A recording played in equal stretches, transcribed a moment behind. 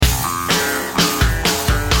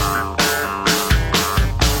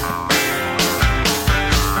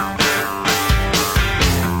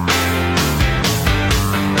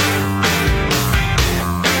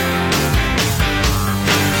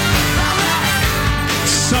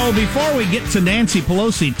So before we get to Nancy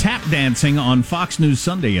Pelosi tap dancing on Fox News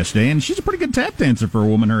Sunday yesterday, and she's a pretty good tap dancer for a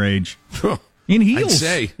woman her age. In heels. I'd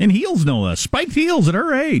say. In heels, no less. Spiked heels at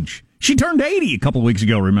her age. She turned 80 a couple of weeks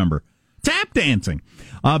ago, remember. Tap dancing.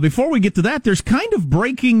 Before we get to that, there's kind of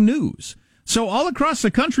breaking news. So all across the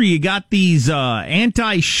country, you got these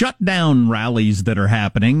anti-shutdown rallies that are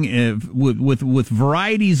happening with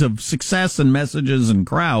varieties of success and messages and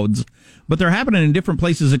crowds, but they're happening in different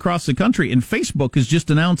places across the country. And Facebook has just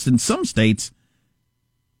announced in some states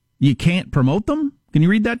you can't promote them. Can you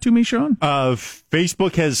read that to me, Sean?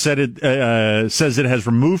 Facebook has said says it has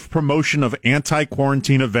removed promotion of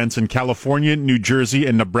anti-quarantine events in California, New Jersey,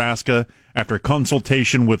 and Nebraska after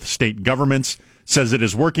consultation with state governments. Says it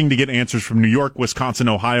is working to get answers from New York, Wisconsin,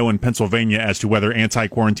 Ohio, and Pennsylvania as to whether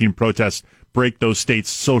anti-quarantine protests break those states'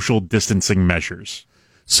 social distancing measures.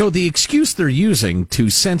 So the excuse they're using to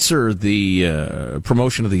censor the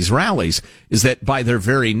promotion of these rallies is that by their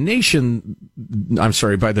very nature,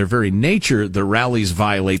 the rallies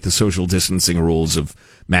violate the social distancing rules of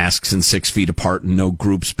masks and 6 feet apart and no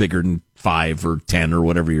groups bigger than 5 or 10 or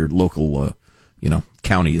whatever your local,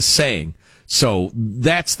 county is saying. So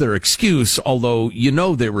that's their excuse, although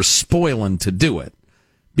they were spoiling to do it.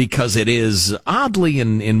 Because it is, oddly,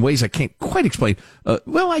 in ways I can't quite explain,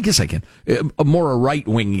 I guess I can, a more a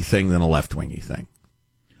right-wingy thing than a left-wingy thing.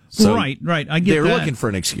 So right, I get they're that. looking for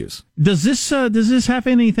an excuse. Does this have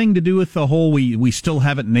anything to do with the whole we still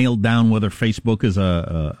haven't nailed down whether Facebook is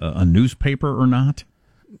a newspaper or not?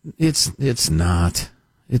 It's not.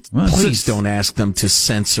 Please don't ask them to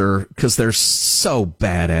censor, because they're so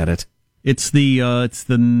bad at it. It's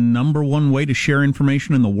the number one way to share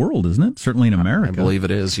information in the world, isn't it? Certainly in America. I believe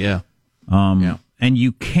it is, yeah. And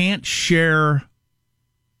you can't share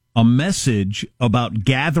a message about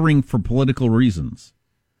gathering for political reasons.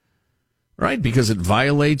 Right, because it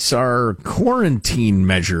violates our quarantine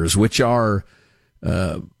measures, which are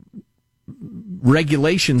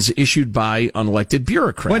regulations issued by unelected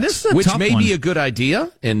bureaucrats, Boy, this is a which tough may one. be a good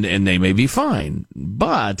idea, and they may be fine.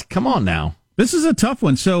 But, come on now. This is a tough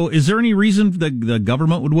one. So is there any reason the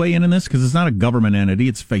government would weigh in this? Because it's not a government entity.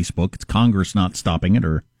 It's Facebook. It's Congress not stopping it.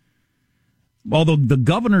 Although the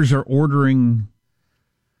governors are ordering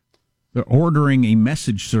a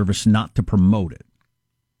message service not to promote it.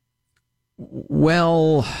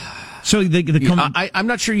 Well, so I'm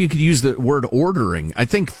not sure you could use the word ordering. I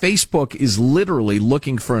think Facebook is literally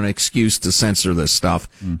looking for an excuse to censor this stuff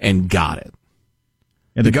and got it.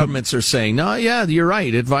 And the governments are saying, no, yeah, you're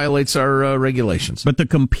right. It violates our regulations. But the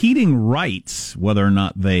competing rights, whether or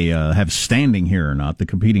not they have standing here or not, the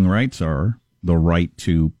competing rights are the right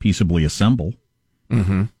to peaceably assemble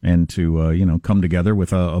and to, come together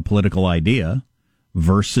with a political idea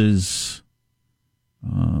versus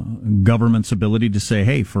government's ability to say,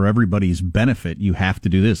 hey, for everybody's benefit, you have to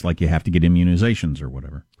do this, like you have to get immunizations or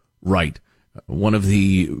whatever. Right. One of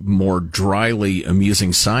the more dryly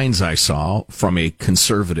amusing signs I saw from a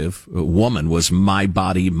conservative woman was "My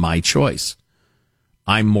body, my choice."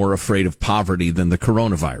 I'm more afraid of poverty than the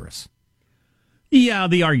coronavirus. Yeah,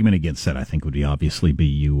 the argument against that, I think, would obviously be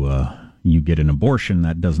you get an abortion.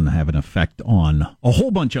 That doesn't have an effect on a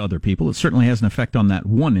whole bunch of other people. It certainly has an effect on that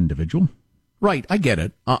one individual. Right, I get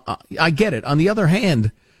it. I get it. On the other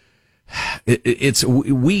hand, it's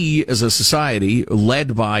we as a society,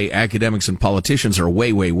 led by academics and politicians, are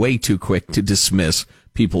way, way, way too quick to dismiss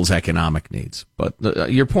people's economic needs. But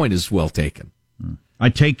your point is well taken. I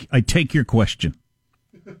take your question.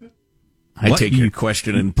 I take your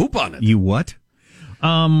question and poop on it. You what?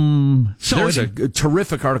 So there's a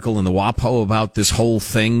terrific article in the WAPO about this whole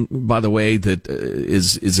thing, by the way, that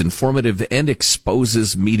is informative and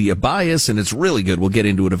exposes media bias, and it's really good. We'll get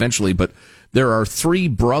into it eventually, but there are 3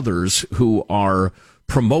 brothers who are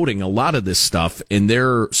promoting a lot of this stuff, and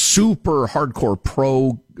they're super hardcore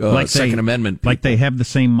pro Second Amendment people. Like they have the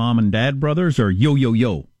same mom and dad brothers, or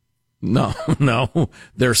yo? No,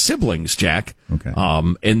 they're siblings, Jack. Okay.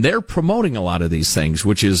 And they're promoting a lot of these things,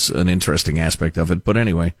 which is an interesting aspect of it. But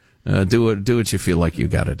anyway, do what you feel like you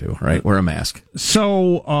got to do. Right? Wear a mask.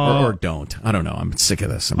 So or don't. I don't know. I'm sick of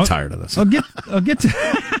this. I'm tired of this. I'll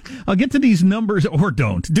get to these numbers. Or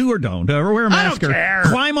don't. Do or don't. Or wear a mask. I don't care.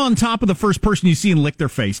 Climb on top of the first person you see and lick their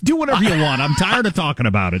face. Do whatever you want. I'm tired of talking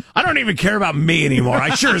about it. I don't even care about me anymore.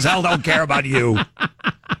 I sure as hell don't care about you.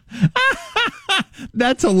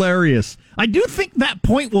 That's hilarious. I do think that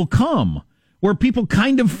point will come where people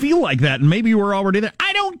kind of feel like that, and maybe we're already there.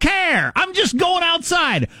 I don't care. I'm just going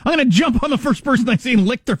outside. I'm going to jump on the first person I see and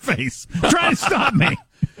lick their face. Try to stop me.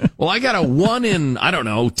 Well, I got a 1 in,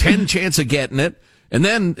 10 chance of getting it. And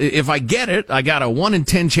then if I get it, I got a 1 in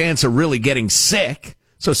 10 chance of really getting sick.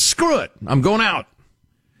 So screw it. I'm going out.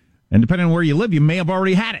 And depending on where you live, you may have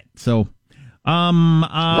already had it. So,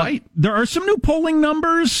 right. There are some new polling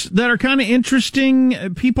numbers that are kind of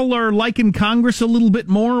interesting. People are liking Congress a little bit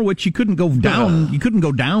more, which you couldn't go down. You couldn't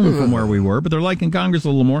go down from where we were, but they're liking Congress a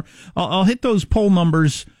little more. I'll hit those poll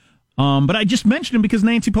numbers. But I just mentioned them because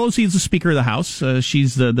Nancy Pelosi is the Speaker of the House.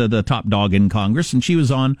 She's the top dog in Congress, and she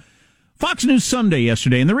was on Fox News Sunday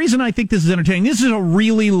yesterday. And the reason I think this is entertaining, this is a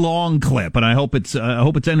really long clip, and I hope it's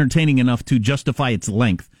entertaining enough to justify its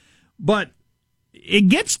length. But it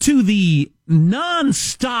gets to the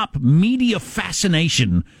nonstop media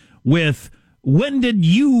fascination with when did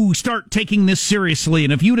you start taking this seriously?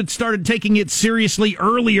 And if you'd had started taking it seriously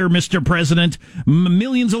earlier, Mr. President,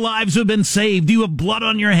 millions of lives have been saved. You have blood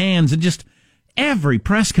on your hands. And just every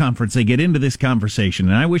press conference they get into this conversation.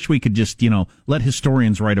 And I wish we could just, let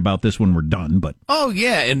historians write about this when we're done. But oh,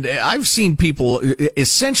 yeah. And I've seen people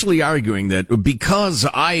essentially arguing that because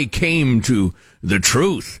I came to the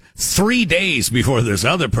truth 3 days before this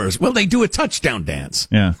other person, well, they do a touchdown dance.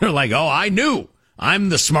 Yeah. They're like, oh, I knew. I'm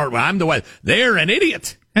the smart one. I'm the one. They're an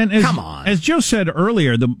idiot. And come on. As Joe said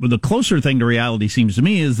earlier, the closer thing to reality seems to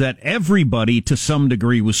me is that everybody to some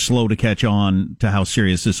degree was slow to catch on to how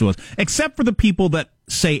serious this was, except for the people that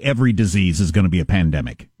say every disease is going to be a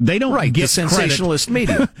pandemic. They don't get the sensationalist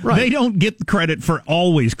media. Right. They don't get credit for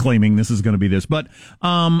always claiming this is going to be this. But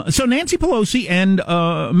so Nancy Pelosi and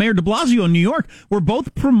Mayor de Blasio in New York were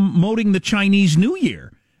both promoting the Chinese New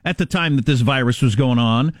Year at the time that this virus was going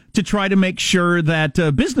on to try to make sure that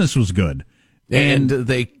business was good. And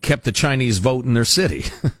they kept the Chinese vote in their city.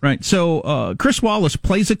 Right. So Chris Wallace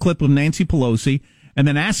plays a clip of Nancy Pelosi and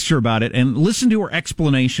then asks her about it, and listen to her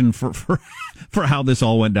explanation for how this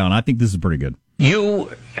all went down. I think this is pretty good. You,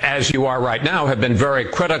 as you are right now, have been very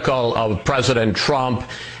critical of President Trump,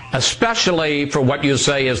 especially for what you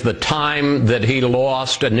say is the time that he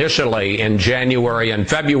lost initially in January and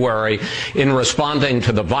February in responding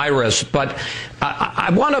to the virus. But I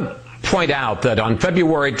want to point out that on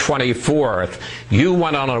February 24th, you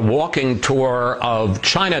went on a walking tour of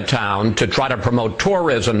Chinatown to try to promote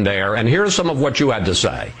tourism there, and here's some of what you had to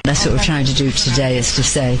say. That's what we're trying to do today, is to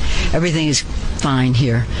say everything is fine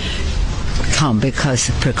here. Come, because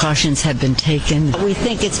precautions have been taken. We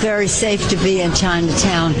think it's very safe to be in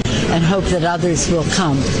Chinatown and hope that others will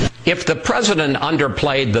come. If the president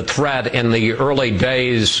underplayed the threat in the early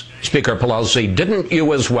days, Speaker Pelosi, didn't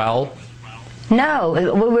you as well? No,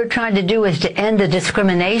 what we're trying to do is to end the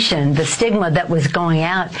discrimination, the stigma that was going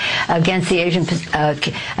out against the Asian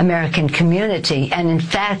American community. And in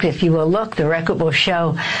fact, if you will look, the record will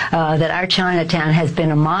show that our Chinatown has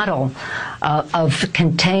been a model of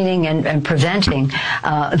containing and preventing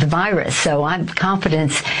the virus. So I'm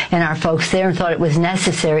confident in our folks there and thought it was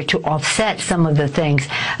necessary to offset some of the things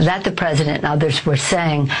that the president and others were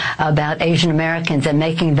saying about Asian Americans and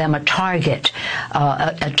making them a target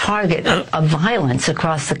of violence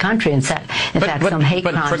across the country. In fact, some hate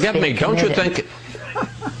crimes. But forgive me, don't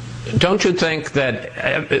you think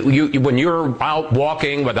that when you're out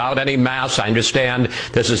walking without any masks, I understand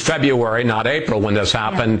this is February, not April, when this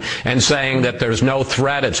happened, and saying that there's no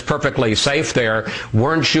threat, it's perfectly safe there,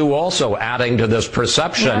 weren't you also adding to this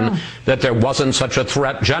perception that there wasn't such a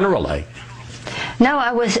threat generally? No,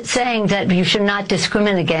 I was saying that you should not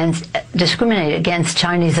discriminate against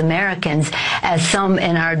Chinese Americans, as some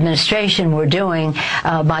in our administration were doing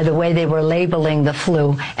by the way they were labeling the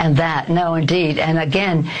flu and that. No, indeed. And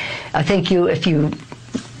again, I think if you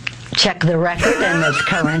check the record and it's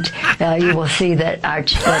current, you will see that our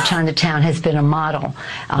Chinatown has been a model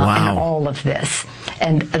in all of this.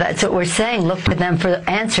 And that's what we're saying. Look to them for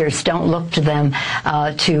answers. Don't look to them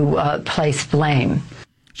to place blame.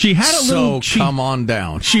 She had a little. Come on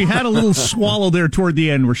down. She had a little swallow there toward the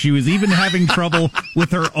end, where she was even having trouble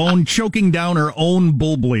with her own choking down her own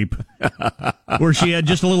bull bleep, where she had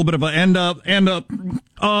just a little bit of a end up,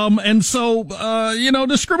 and so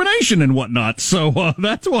discrimination and whatnot. So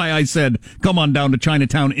that's why I said, "Come on down to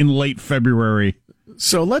Chinatown" in late February.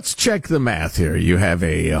 So let's check the math here. You have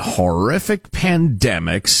a horrific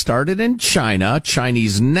pandemic started in China.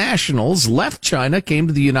 Chinese nationals left China, came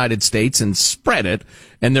to the United States and spread it.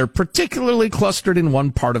 And they're particularly clustered in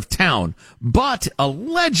one part of town. But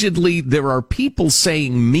allegedly there are people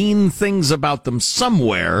saying mean things about them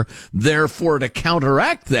somewhere. Therefore, to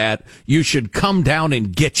counteract that, you should come down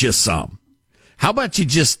and get you some. How about you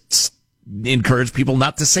just encourage people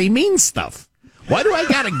not to say mean stuff? Why do I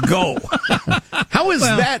gotta go? How is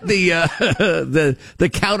that the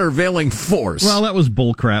countervailing force? Well, that was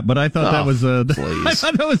bullcrap, but I thought that was I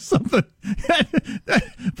thought that was something.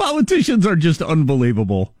 Politicians are just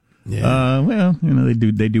unbelievable. Yeah.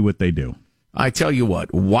 They do what they do. I tell you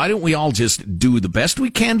what, why don't we all just do the best we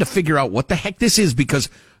can to figure out what the heck this is? Because,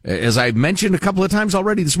 as I mentioned a couple of times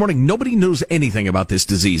already this morning, nobody knows anything about this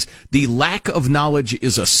disease. The lack of knowledge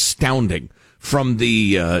is astounding. From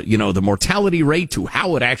the, the mortality rate to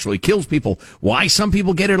how it actually kills people, why some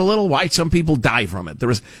people get it a little, why some people die from it.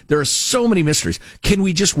 There are so many mysteries. Can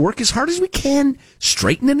we just work as hard as we can,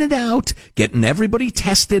 straightening it out, getting everybody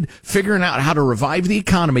tested, figuring out how to revive the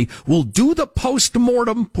economy? We'll do the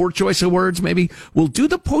post-mortem, poor choice of words maybe, we'll do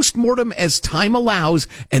the post-mortem as time allows,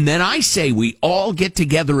 and then I say we all get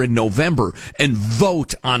together in November and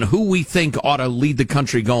vote on who we think ought to lead the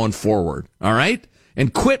country going forward. All right?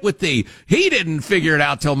 And quit with he didn't figure it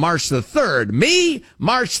out till March the 3rd. Me,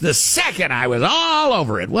 March the 2nd, I was all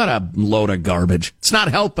over it. What a load of garbage. It's not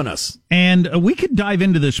helping us. And we could dive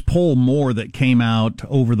into this poll more that came out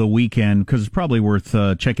over the weekend, because it's probably worth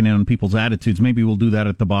checking in on people's attitudes. Maybe we'll do that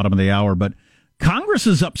at the bottom of the hour. But Congress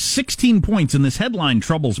is up 16 points, and this headline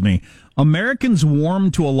troubles me. Americans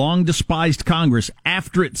warm to a long-despised Congress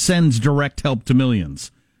after it sends direct help to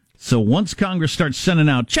millions. So once Congress starts sending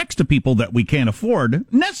out checks to people that we can't afford,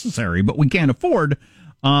 necessary, but we can't afford,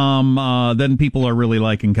 then people are really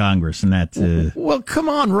liking Congress. And that, Well, come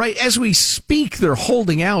on, right? As we speak, they're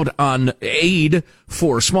holding out on aid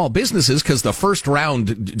for small businesses because the first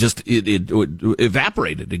round just it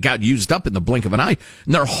evaporated. It got used up in the blink of an eye.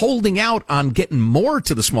 And they're holding out on getting more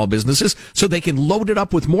to the small businesses so they can load it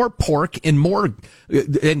up with more pork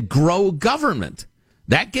and grow government.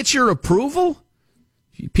 That gets your approval?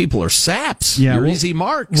 People are saps. Yeah, You're easy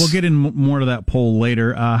marks. We'll get in more to that poll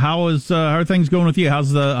later. How are things going with you?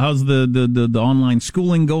 How's the online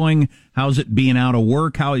schooling going? How's it being out of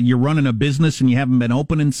work? How you're running a business and you haven't been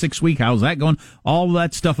open in 6 weeks? How's that going? All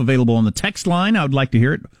that stuff available on the text line. I would like to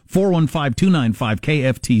hear it.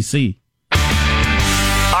 415-295-KFTC.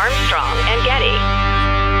 Armstrong and Getty.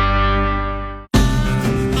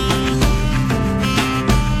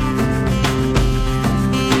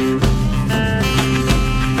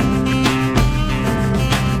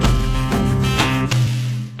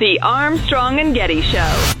 The Armstrong and Getty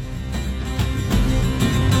Show.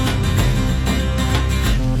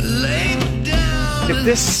 If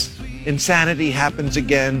this insanity happens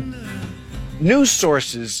again, news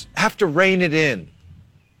sources have to rein it in.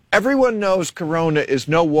 Everyone knows Corona is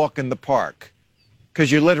no walk in the park,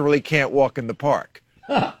 because you literally can't walk in the park.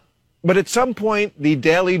 But at some point, the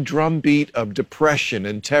daily drumbeat of depression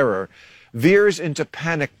and terror veers into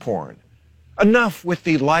panic porn. Enough with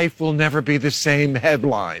the life will never be the same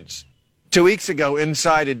headlines. 2 weeks ago,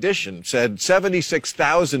 Inside Edition said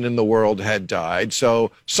 76,000 in the world had died,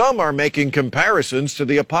 so some are making comparisons to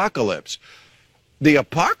the apocalypse. The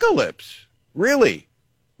apocalypse? Really?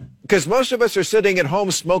 Because most of us are sitting at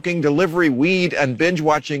home smoking delivery weed and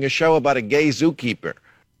binge-watching a show about a gay zookeeper.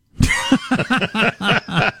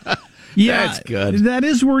 Yeah, that's good. That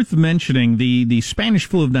is worth mentioning. The Spanish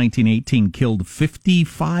flu of 1918 killed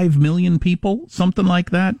 55 million people, something like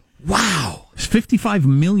that. Wow. It's 55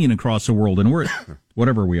 million across the world, and we're at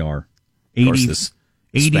whatever we are. 80, of course, this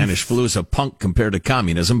 80, Spanish flu is a punk compared to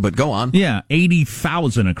communism, but go on. Yeah,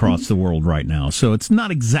 80,000 across the world right now. So it's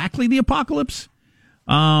not exactly the apocalypse.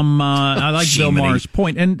 I like Bill Maher's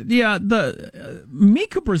point. And yeah, the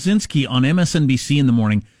Mika Brzezinski on MSNBC in the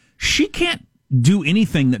morning, she can't do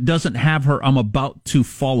anything that doesn't have her "I'm about to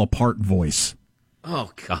fall apart" voice.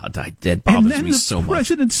 Oh God, that bothers me so much. And then the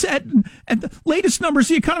president said, and the latest numbers,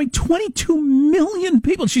 the economy, 22 million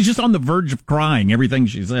people. She's just on the verge of crying, everything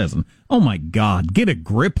she says. And oh my God, get a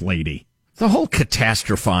grip, lady. The whole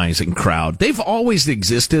catastrophizing crowd, they've always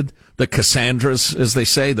existed. The Cassandras, as they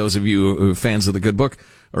say, those of you who are fans of the good book,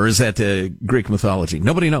 or is that Greek mythology?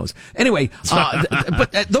 Nobody knows. Anyway,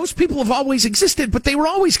 but those people have always existed, but they were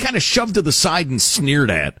always kind of shoved to the side and sneered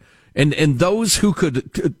at. And those who could,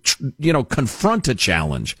 confront a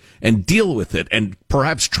challenge and deal with it and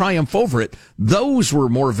perhaps triumph over it, those were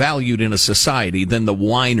more valued in a society than the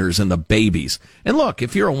whiners and the babies. And look,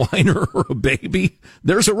 if you're a whiner or a baby,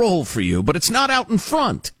 there's a role for you, but it's not out in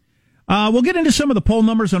front. We'll get into some of the poll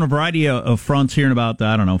numbers on a variety of fronts here in about,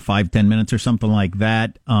 5-10 minutes or something like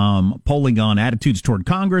that. Polling on attitudes toward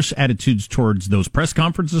Congress, attitudes towards those press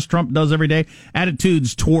conferences Trump does every day,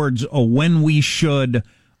 attitudes towards when we should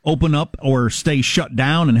open up or stay shut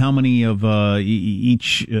down, and how many of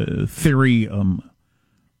each theory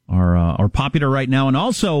are popular right now, and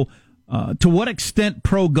also to what extent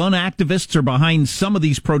pro-gun activists are behind some of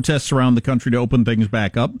these protests around the country to open things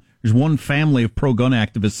back up. There's one family of pro-gun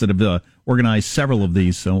activists that have organized several of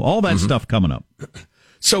these, so all that stuff coming up.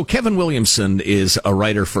 So Kevin Williamson is a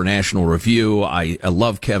writer for National Review. I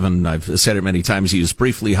love Kevin. I've said it many times. He was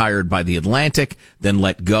briefly hired by The Atlantic, then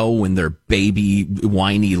let go when their baby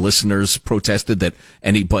whiny listeners protested that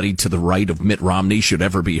anybody to the right of Mitt Romney should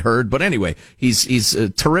ever be heard. But anyway, he's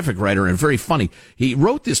a terrific writer and very funny. He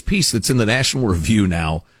wrote this piece that's in the National Review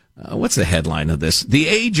now. What's the headline of this? The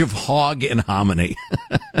Age of Hog and Hominy.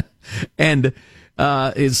 And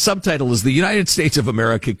his subtitle is The United States of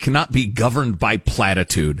America Cannot Be Governed by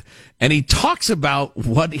Platitude. And he talks about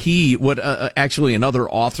what actually another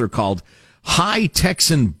author called High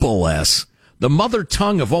Texan Bull S, the mother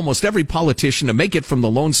tongue of almost every politician to make it from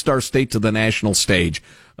the Lone Star State to the national stage.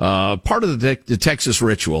 Part of the Texas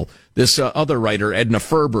ritual. This other writer, Edna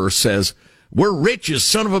Ferber, says, "We're rich as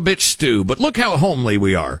son of a bitch stew, but look how homely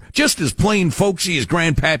we are. Just as plain folksy as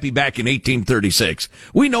Grandpappy back in 1836.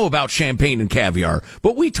 We know about champagne and caviar,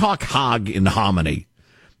 but we talk hog and hominy."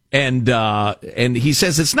 And he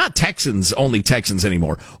says it's not only Texans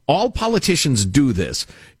anymore. All politicians do this.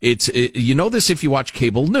 You know this if you watch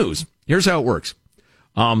cable news. Here's how it works.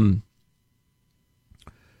 In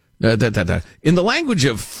the language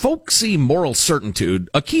of folksy moral certitude,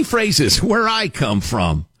 a key phrase is "where I come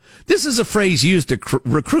from." This is a phrase used to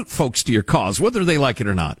recruit folks to your cause, whether they like it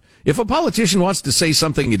or not. If a politician wants to say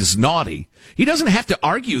something is naughty, he doesn't have to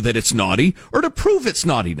argue that it's naughty or to prove its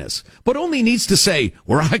naughtiness, but only needs to say,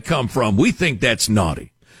 "Where I come from, we think that's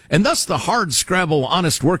naughty." And thus the hard scrabble,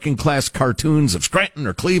 honest working class cartoons of Scranton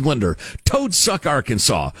or Cleveland or Toadsuck,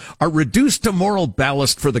 Arkansas are reduced to moral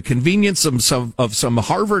ballast for the convenience of some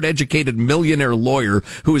Harvard-educated millionaire lawyer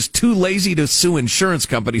who is too lazy to sue insurance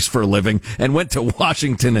companies for a living and went to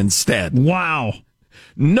Washington instead. Wow.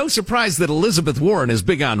 No surprise that Elizabeth Warren is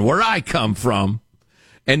big on "where I come from."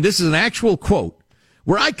 And this is an actual quote.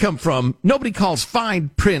 "Where I come from, nobody calls fine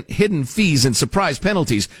print, hidden fees, and surprise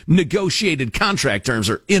penalties negotiated contract terms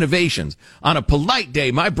or innovations. On a polite day,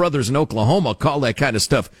 my brothers in Oklahoma call that kind of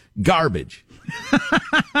stuff garbage."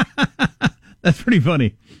 That's pretty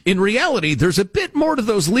funny. In reality, there's a bit more to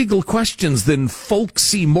those legal questions than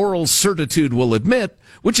folksy moral certitude will admit,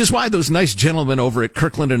 which is why those nice gentlemen over at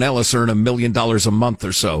Kirkland & Ellis earn $1 million a month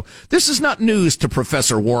or so. This is not news to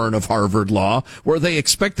Professor Warren of Harvard Law, where they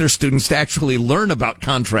expect their students to actually learn about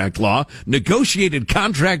contract law, negotiated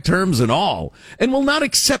contract terms and all, and will not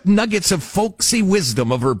accept nuggets of folksy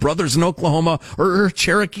wisdom of her brothers in Oklahoma or her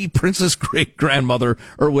Cherokee princess great-grandmother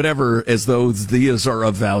or whatever, as though these are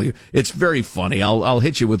of value. It's very funny. I'll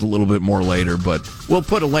hit you with a little bit more later, but we'll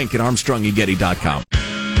put a link at ArmstrongandGetty.com.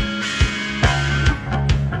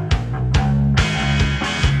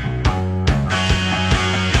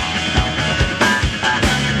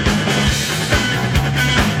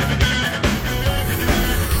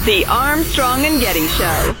 The Armstrong and Getty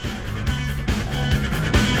Show.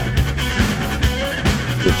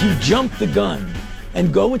 If you jump the gun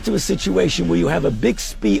and go into a situation where you have a big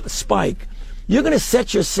spike, you're going to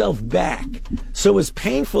set yourself back. So as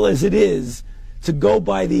painful as it is to go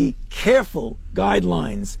by the careful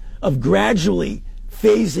guidelines of gradually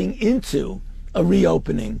phasing into a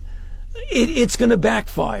reopening, it's going to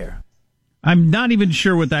backfire. I'm not even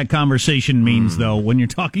sure what that conversation means, though, when you're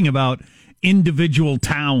talking about individual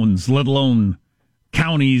towns, let alone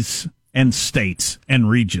counties and states and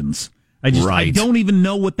regions. I don't even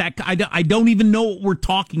know what that. I don't even know what we're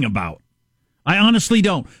talking about. I honestly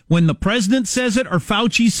don't. When the president says it, or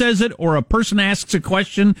Fauci says it, or a person asks a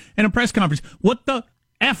question in a press conference, what the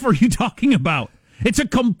F are you talking about? It's a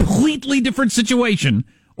completely different situation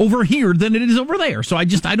over here than it is over there. So I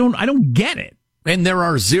don't get it. And there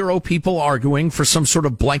are zero people arguing for some sort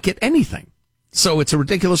of blanket anything. So it's a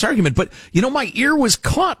ridiculous argument. But, my ear was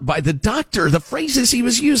caught by the doctor, the phrases he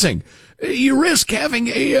was using. You risk having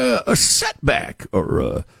a setback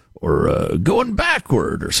or going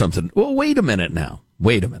backward or something. Well, wait a minute now.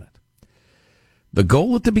 Wait a minute. The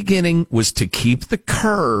goal at the beginning was to keep the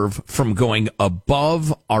curve from going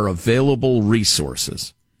above our available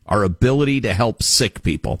resources, our ability to help sick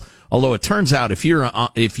people. Although it turns out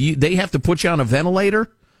they have to put you on a ventilator,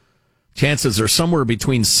 chances are somewhere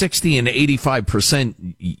between 60 and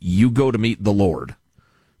 85% you go to meet the Lord.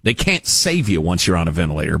 They can't save you once you're on a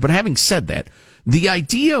ventilator. But having said that, the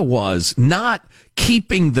idea was not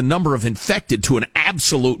keeping the number of infected to an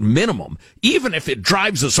absolute minimum, even if it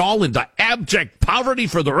drives us all into abject poverty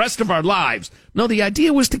for the rest of our lives. No, the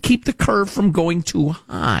idea was to keep the curve from going too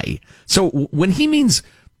high. So when he means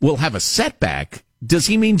we'll have a setback, does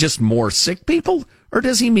he mean just more sick people? Or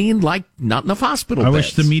does he mean, like, not enough hospital beds? I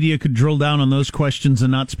wish the media could drill down on those questions and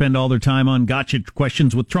not spend all their time on gotcha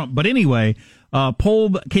questions with Trump. But anyway, a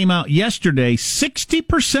poll came out yesterday.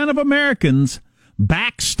 60% of Americans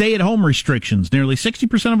back stay-at-home restrictions. Nearly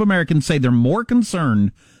 60% of Americans say they're more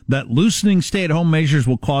concerned that loosening stay-at-home measures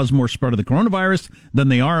will cause more spread of the coronavirus than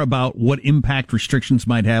they are about what impact restrictions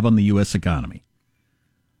might have on the U.S. economy.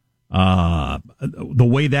 The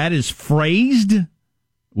way that is phrased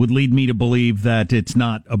would lead me to believe that it's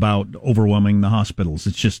not about overwhelming the hospitals.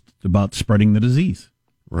 It's just about spreading the disease.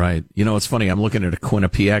 Right. You know, it's funny. I'm looking at a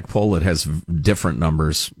Quinnipiac poll that has different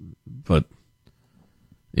numbers, but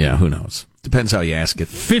yeah, who knows? Depends how you ask it.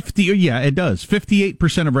 It does.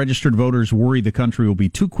 58% of registered voters worry the country will be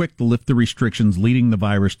too quick to lift the restrictions, leading the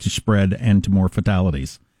virus to spread and to more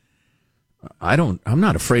fatalities. I'm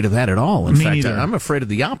not afraid of that at all. In fact, neither. I'm afraid of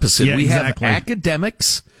the opposite. Yeah, we exactly. have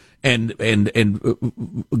academics and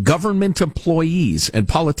government employees and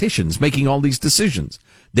politicians making all these decisions.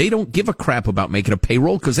 They don't give a crap about making a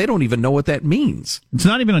payroll because they don't even know what that means. It's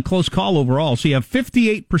not even a close call overall. So you have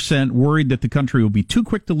 58% worried that the country will be too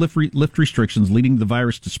quick to lift restrictions, leading the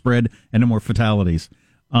virus to spread and to more fatalities.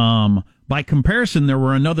 By comparison, there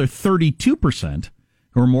were another 32%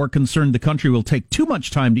 who are more concerned the country will take too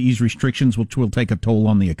much time to ease restrictions, which will take a toll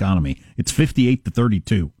on the economy. It's 58 to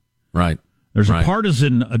 32. Right. There's a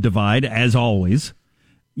partisan divide, as always.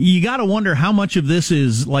 You got to wonder how much of this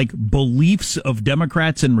is like beliefs of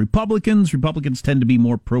Democrats and Republicans. Republicans tend to be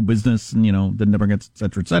more pro-business and, than Democrats, et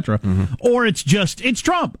cetera, et cetera. Mm-hmm. Or it's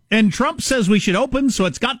Trump. And Trump says we should open, so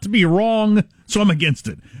it's got to be wrong, so I'm against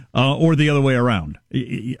it. Or the other way around.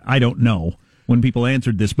 I don't know when people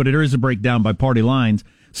answered this, but there is a breakdown by party lines.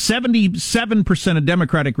 77% of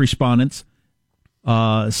Democratic respondents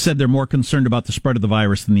said they're more concerned about the spread of the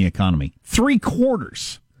virus than the economy.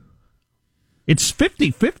 3/4. It's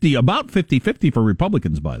 50-50, about 50-50 for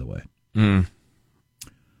Republicans, by the way.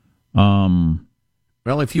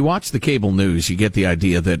 Well, if you watch the cable news, you get the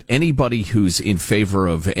idea that anybody who's in favor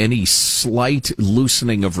of any slight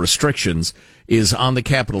loosening of restrictions is on the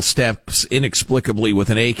Capitol steps inexplicably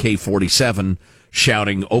with an AK-47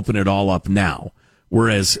 shouting, "Open it all up now."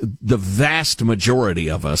 Whereas the vast majority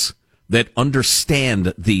of us that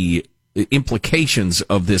understand the implications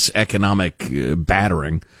of this economic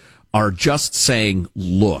battering are just saying,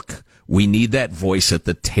 look, we need that voice at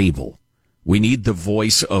the table. We need the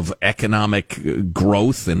voice of economic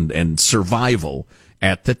growth and survival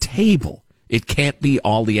at the table. It can't be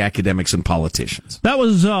all the academics and politicians. That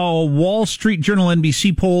was Wall Street Journal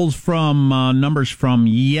NBC polls from numbers from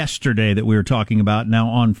yesterday that we were talking about. Now,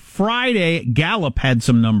 on Friday, Gallup had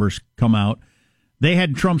some numbers come out. They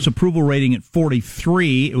had Trump's approval rating at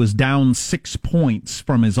 43. It was down 6 points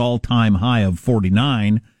from his all-time high of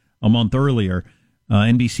 49 a month earlier.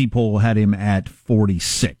 NBC poll had him at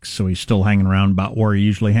 46, so he's still hanging around about where he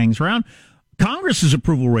usually hangs around. Congress's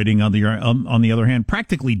approval rating, on the other hand,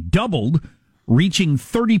 practically doubled, reaching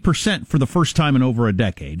 30% for the first time in over a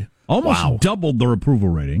decade. Almost doubled their approval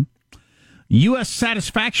rating. U.S.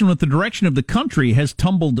 satisfaction with the direction of the country has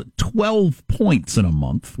tumbled 12 points in a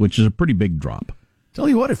month, which is a pretty big drop. Tell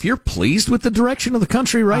you what, if you're pleased with the direction of the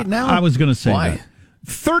country right now... I was going to say why? that.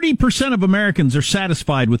 30% of Americans are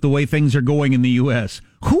satisfied with the way things are going in the U.S.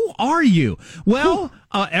 Who are you? Well,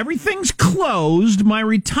 everything's closed, my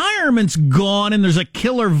retirement's gone, and there's a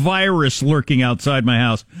killer virus lurking outside my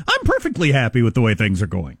house. I'm perfectly happy with the way things are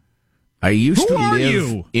going. I used to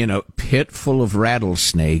live in a pit full of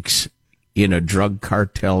rattlesnakes in a drug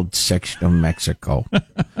cartel section of Mexico.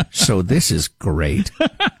 So this is great.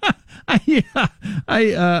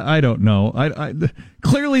 I don't know.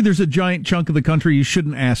 Clearly, there's a giant chunk of the country you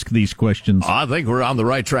shouldn't ask these questions. I think we're on the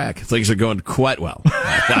right track. Things are going quite well.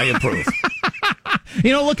 I approve.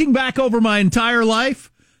 Looking back over my entire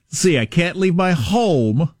life, see, I can't leave my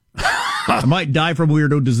home. I might die from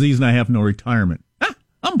weirdo disease and I have no retirement.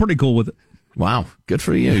 I'm pretty cool with it. Wow, good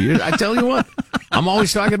for you. I tell you what, I'm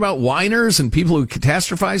always talking about whiners and people who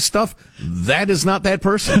catastrophize stuff. That is not that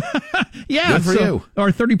person. Yeah, good for you.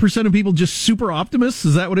 Are 30% of people just super optimists?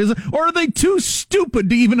 Is that what it is? Or are they too stupid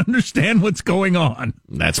to even understand what's going on?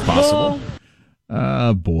 That's possible.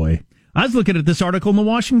 Boy. I was looking at this article in the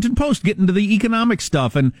Washington Post, getting to the economic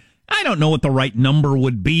stuff, and I don't know what the right number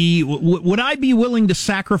would be. Would I be willing to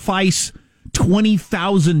sacrifice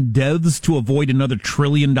 20,000 deaths to avoid another $1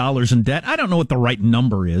 trillion in debt? I don't know what the right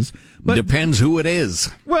number is. But depends who it is.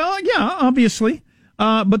 Well, yeah, obviously.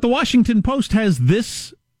 But the Washington Post had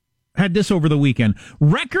this over the weekend.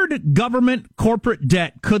 Record government corporate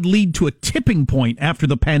debt could lead to a tipping point after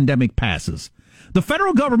the pandemic passes. The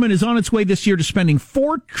federal government is on its way this year to spending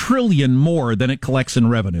 $4 trillion more than it collects in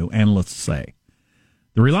revenue, analysts say.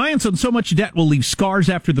 The reliance on so much debt will leave scars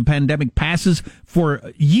after the pandemic passes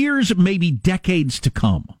for years, maybe decades to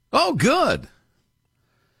come. Oh, good.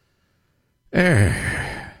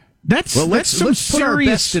 That's let's some put our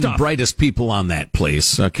serious best stuff. and brightest people on that,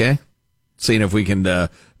 please. Okay, seeing if we can, head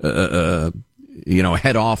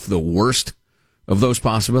off the worst of those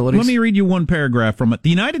possibilities. Let me read you one paragraph from it. The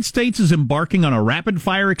United States is embarking on a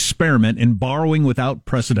rapid-fire experiment in borrowing without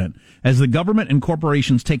precedent as the government and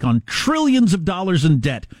corporations take on trillions of dollars in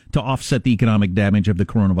debt to offset the economic damage of the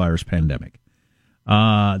coronavirus pandemic.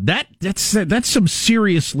 That's some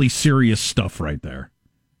seriously serious stuff right there.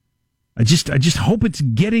 I just hope it's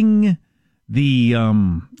getting the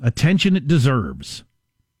attention it deserves.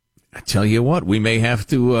 I tell you what, we may have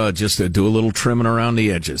to just do a little trimming around the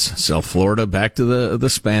edges. Sell Florida back to the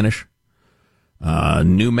Spanish.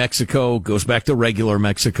 New Mexico goes back to regular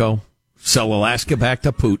Mexico. Sell Alaska back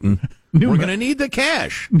to Putin. We're going to need the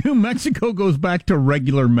cash. New Mexico goes back to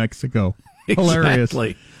regular Mexico. Hilarious.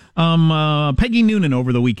 Exactly. Peggy Noonan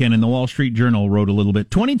over the weekend in the Wall Street Journal wrote a little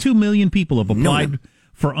bit. 22 million people have applied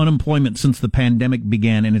for unemployment since the pandemic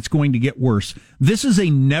began, and it's going to get worse. This is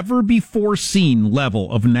a never-before-seen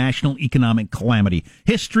level of national economic calamity.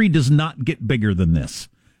 History does not get bigger than this.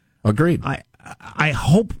 Agreed. I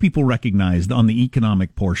hope people recognize on the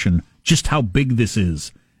economic portion just how big this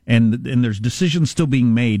is, and there's decisions still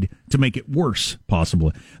being made to make it worse,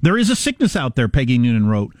 possibly. There is a sickness out there, Peggy Noonan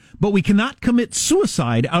wrote, but we cannot commit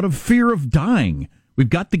suicide out of fear of dying.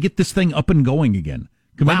 We've got to get this thing up and going again.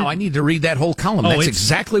 Wow, I need to read that whole column. That's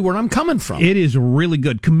exactly where I'm coming from. It is really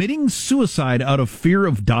good. Committing suicide out of fear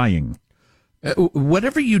of dying.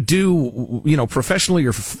 Whatever you do, professionally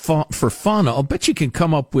or for fun, I'll bet you can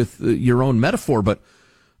come up with your own metaphor. But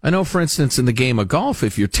I know, for instance, in the game of golf,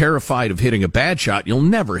 if you're terrified of hitting a bad shot, you'll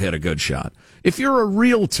never hit a good shot. If you're a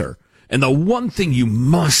realtor, and the one thing you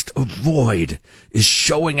must avoid is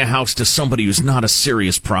showing a house to somebody who's not a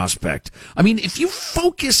serious prospect. I mean, if you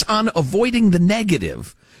focus on avoiding the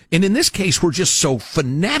negative, and in this case, we're just so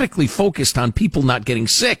fanatically focused on people not getting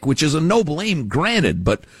sick, which is a noble aim, granted,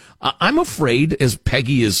 but I'm afraid, as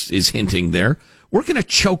Peggy is hinting there, we're going to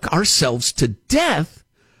choke ourselves to death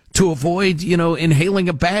to avoid, inhaling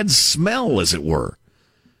a bad smell, as it were.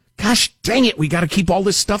 Gosh dang it, we got to keep all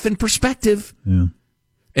this stuff in perspective. Yeah.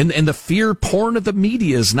 And the fear porn of the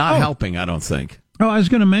media is not helping, I don't think. Oh, I was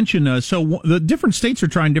going to mention, the different states are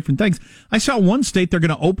trying different things. I saw one state, they're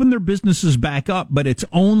going to open their businesses back up, but it's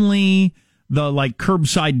only the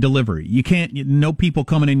curbside delivery. You can't, no people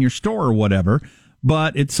coming in your store or whatever.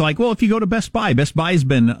 But it's like, well, if you go to Best Buy has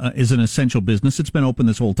been, is an essential business. It's been open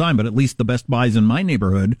this whole time, but at least the Best Buys in my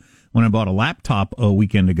neighborhood, when I bought a laptop a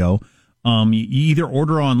weekend ago, you either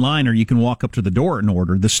order online or you can walk up to the door and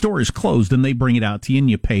order. The store is closed and they bring it out to you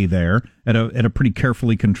and you pay there at a pretty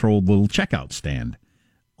carefully controlled little checkout stand.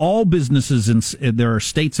 All businesses, there are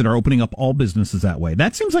states that are opening up all businesses that way.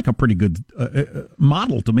 That seems like a pretty good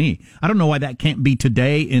model to me. I don't know why that can't be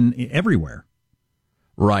today in everywhere.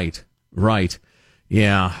 Right.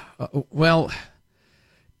 Yeah.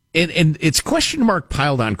 And it's question mark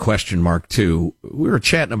piled on question mark, too. We were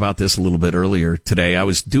chatting about this a little bit earlier today. I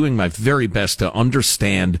was doing my very best to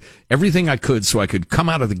understand everything I could so I could come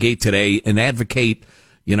out of the gate today and advocate,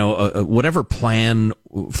 whatever plan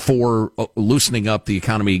for loosening up the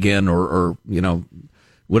economy again or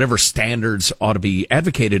whatever standards ought to be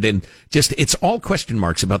advocated. And just, it's all question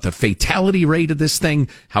marks about the fatality rate of this thing,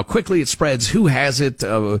 how quickly it spreads, who has it,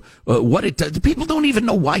 what it does. People don't even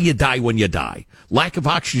know why you die when you die. Lack of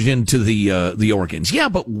oxygen to the organs. Yeah,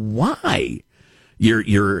 but why?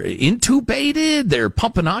 You're intubated. They're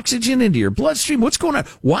pumping oxygen into your bloodstream. What's going on?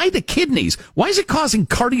 Why the kidneys? Why is it causing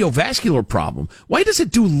cardiovascular problem? Why does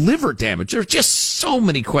it do liver damage? There's just so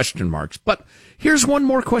many question marks. But here's one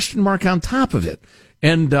more question mark on top of it.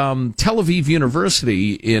 And Tel Aviv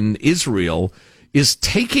University in Israel is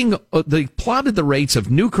taking, they plotted the rates of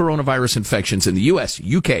new coronavirus infections in the U.S.,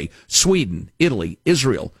 UK, Sweden, Italy,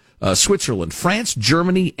 Israel, Switzerland, France,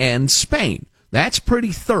 Germany, and Spain. That's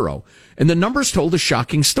pretty thorough. And the numbers told a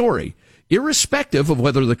shocking story. Irrespective of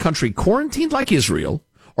whether the country quarantined like Israel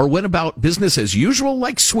or went about business as usual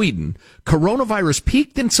like Sweden, coronavirus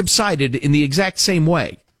peaked and subsided in the exact same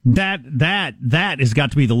way. That has got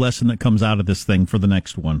to be the lesson that comes out of this thing for the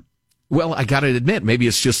next one. Well, I got to admit, maybe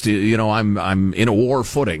it's just, I'm in a war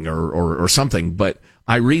footing or something, but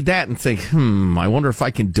I read that and think, I wonder if I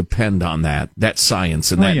can depend on that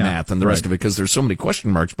science and that math and the rest of it, because there's so many question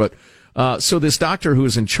marks. But, so this doctor who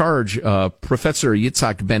is in charge, Professor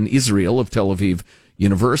Yitzhak Ben Israel of Tel Aviv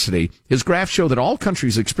University, his graphs show that all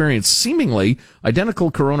countries experience seemingly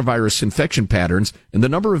identical coronavirus infection patterns, and the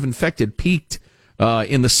number of infected peaked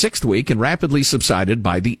in the 6th week and rapidly subsided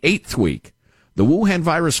by the 8th week. The Wuhan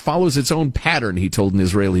virus follows its own pattern, he told an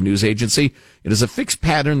Israeli news agency. It is a fixed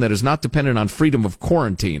pattern that is not dependent on freedom of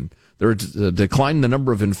quarantine. There is a decline in the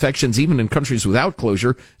number of infections, even in countries without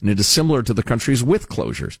closure, and it is similar to the countries with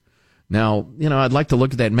closures. Now, I'd like to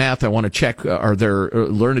look at that math. I want to check, are there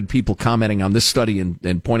learned people commenting on this study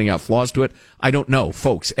and pointing out flaws to it? I don't know,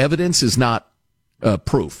 folks. Evidence is not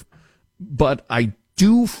proof. But I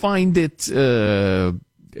do find it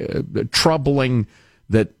troubling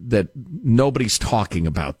that nobody's talking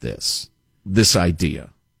about this idea.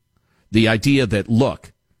 The idea that,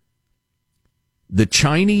 look, the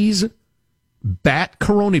Chinese bat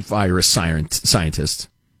coronavirus scientists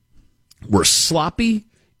were sloppy,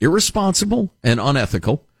 irresponsible, and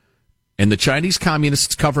unethical, and the Chinese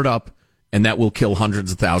communists covered up, and that will kill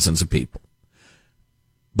hundreds of thousands of people.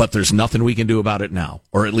 But there's nothing we can do about it now,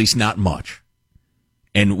 or at least not much.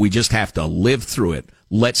 And we just have to live through it.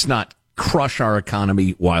 Let's not crush our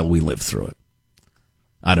economy while we live through it.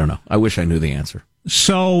 I don't know. I wish I knew the answer.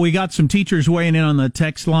 So we got some teachers weighing in on the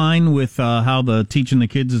text line with how the teaching the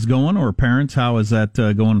kids is going, or parents. How is that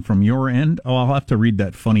going from your end? Oh, I'll have to read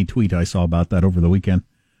that funny tweet I saw about that over the weekend,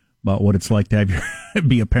 about what it's like to have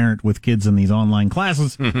be a parent with kids in these online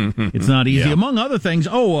classes. It's not easy. Yeah. Among other things,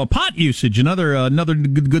 pot usage, another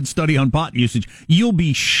good study on pot usage. You'll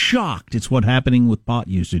be shocked. It's what's happening with pot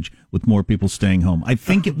usage with more people staying home. I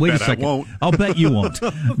think it. Wait a second. I'll bet you won't.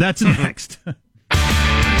 That's next.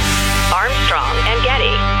 Armstrong and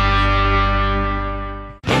Getty.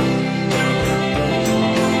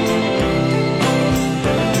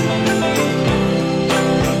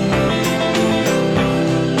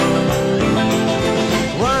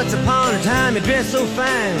 Once upon a time you dressed so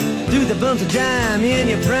fine, do the bumps of dime in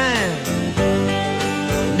your prime.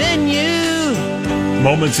 Then you...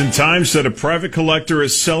 Moments in Time said a private collector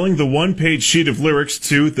is selling the one-page sheet of lyrics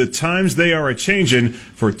to The Times They Are A-Changin'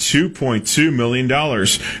 for $2.2 million.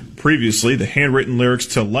 Previously, the handwritten lyrics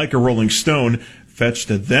to Like a Rolling Stone fetched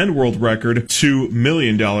a then-world record $2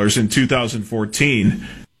 million in 2014.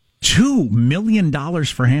 $2 million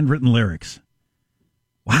for handwritten lyrics.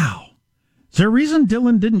 Wow. Is there a reason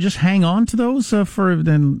Dylan didn't just hang on to those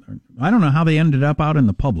then? I don't know how they ended up out in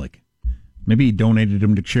the public. Maybe he donated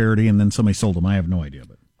them to charity and then somebody sold them. I have no idea.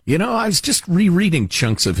 But I was just rereading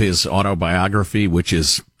chunks of his autobiography, which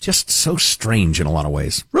is just so strange in a lot of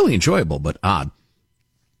ways. Really enjoyable, but odd.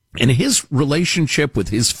 And his relationship with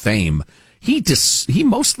his fame, he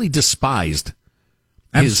mostly despised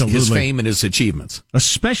his fame and his achievements.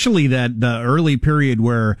 Especially the early period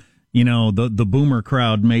where, the boomer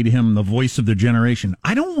crowd made him the voice of the generation.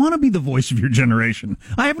 I don't want to be the voice of your generation.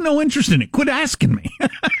 I have no interest in it. Quit asking me.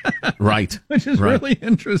 Right. Which is really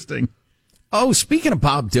interesting. Oh, speaking of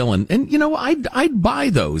Bob Dylan, and I'd buy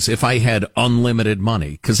those if I had unlimited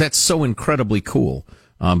money, because that's so incredibly cool.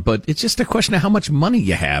 But it's just a question of how much money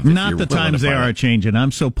you have. Not the times they are a-changing.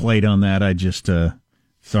 I'm so played on that. I just,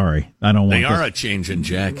 sorry. I don't want They are a-changing,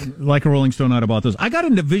 Jack. Like a Rolling Stone, not about those. I got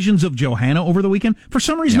into Visions of Johanna over the weekend. For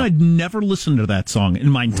some reason, I'd never listened to that song in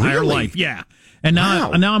my entire life. Yeah. And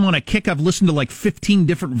now I'm on a kick. I've listened to like 15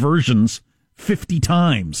 different versions 50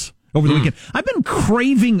 times over the weekend. I've been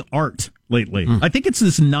craving art lately. I think it's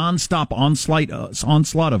this nonstop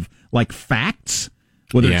onslaught of like facts,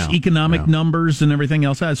 whether it's economic numbers and everything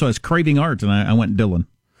else. So I was craving art, and I went Dylan.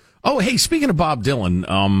 Oh, hey, speaking of Bob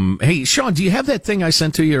Dylan, hey, Sean, do you have that thing I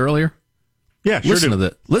sent to you earlier? Yeah, sure.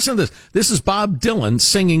 Listen to this. This is Bob Dylan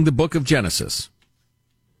singing the Book of Genesis.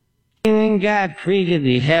 When God created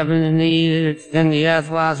the heaven and the earth, and the earth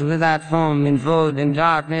was without form and void, and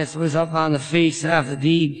darkness was upon the face of the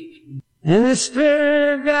deep. And the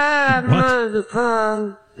Spirit of God was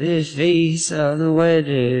upon the face of the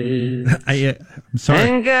waters. I'm sorry.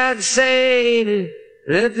 And God said,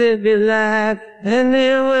 let there be light, and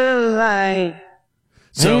there will light.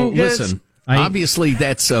 So, listen, obviously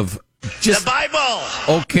that's of just... The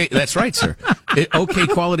Bible! Okay, that's right, sir. Okay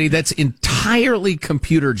quality, that's entirely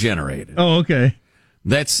computer generated. Oh, okay.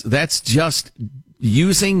 That's just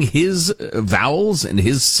using his vowels and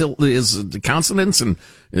his consonants and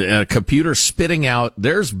a computer spitting out.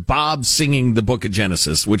 There's Bob singing the Book of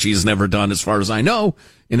Genesis, which he's never done, as far as I know,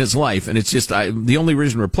 in his life. And it's just the only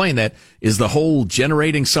reason we're playing that is the whole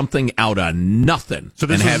generating something out of nothing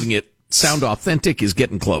and having it sound authentic is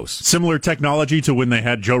getting close. Similar technology to when they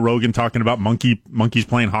had Joe Rogan talking about monkeys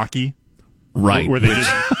playing hockey, right? Where they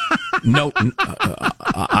just no,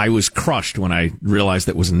 I was crushed when I realized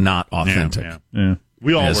that was not authentic. Yeah.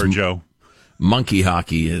 We all were, Joe. Monkey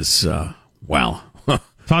hockey is wow.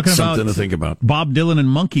 Talking something about to think about. Bob Dylan and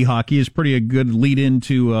monkey hockey is pretty a good lead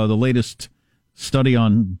into the latest study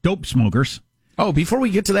on dope smokers. Oh, before we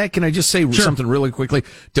get to that, can I just say something really quickly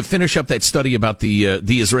to finish up that study about the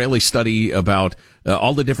Israeli study about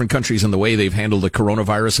all the different countries and the way they've handled the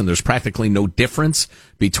coronavirus, and there's practically no difference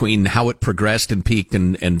between how it progressed and peaked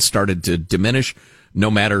and started to diminish, no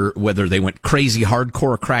matter whether they went crazy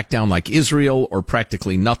hardcore crackdown like Israel or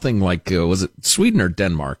practically nothing like was it Sweden or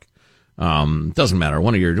Denmark? Doesn't matter.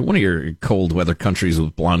 One of your cold weather countries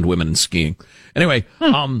with blonde women and skiing. Anyway,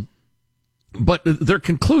 but their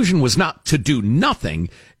conclusion was not to do nothing.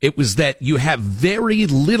 It was that you have very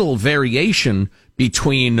little variation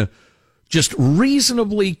between just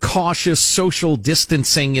reasonably cautious social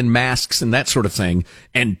distancing and masks and that sort of thing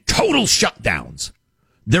and total shutdowns.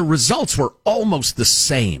 Their results were almost the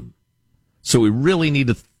same. So we really need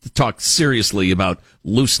to talk seriously about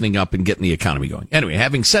loosening up and getting the economy going. Anyway,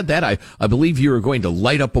 having said that, I believe you are going to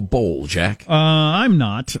light up a bowl, Jack. I'm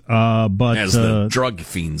not, but as the drug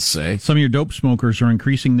fiends say, some of your dope smokers are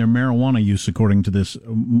increasing their marijuana use, according to this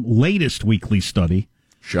latest weekly study.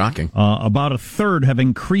 Shocking. About a third have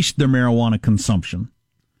increased their marijuana consumption.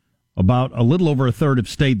 About a little over a third have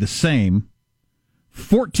stayed the same.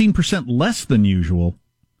 14% less than usual.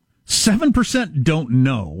 7% don't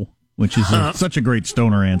know. Which is such a great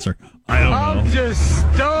stoner answer. I don't know. I'm just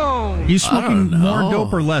stoned. You smoking more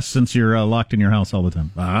dope or less since you're locked in your house all the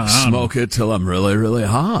time? Smoke it till I'm really, really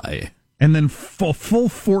high. And then full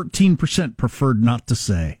 14% preferred not to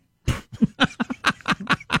say.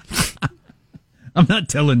 I'm not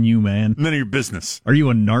telling you, man. None of your business. Are you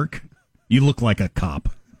a narc? You look like a cop.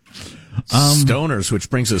 Stoners, which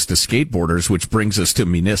brings us to skateboarders, which brings us to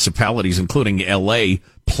municipalities, including L.A.,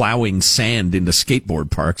 plowing sand into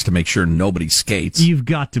skateboard parks to make sure nobody skates. You've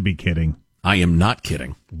got to be kidding. I am not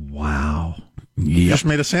kidding. Wow. You just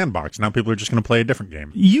made a sandbox. Now people are just going to play a different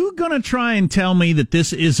game. You going to try and tell me that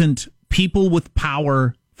this isn't people with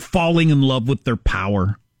power falling in love with their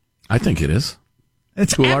power? I think it is.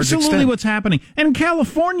 It's absolutely what's happening. And in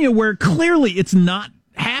California, where clearly it's not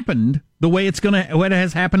happened the way it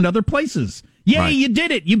has happened other places. Yay, right. You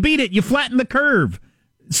did it. You beat it. You flattened the curve.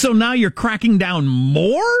 So now you're cracking down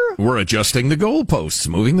more? We're adjusting the goalposts,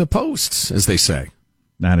 moving the posts, as they say.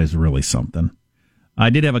 That is really something.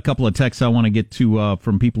 I did have a couple of texts I want to get to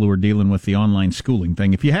from people who are dealing with the online schooling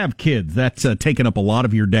thing. If you have kids, that's taken up a lot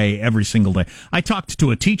of your day every single day. I talked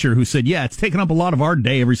to a teacher who said, yeah, it's taken up a lot of our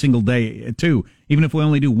day every single day, too. Even if we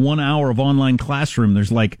only do 1 hour of online classroom,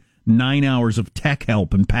 there's like 9 hours of tech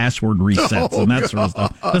help and password resets and that sort of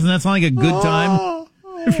stuff. Doesn't that sound like a good time?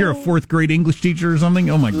 If you're a fourth grade English teacher or something?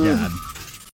 Oh, my God.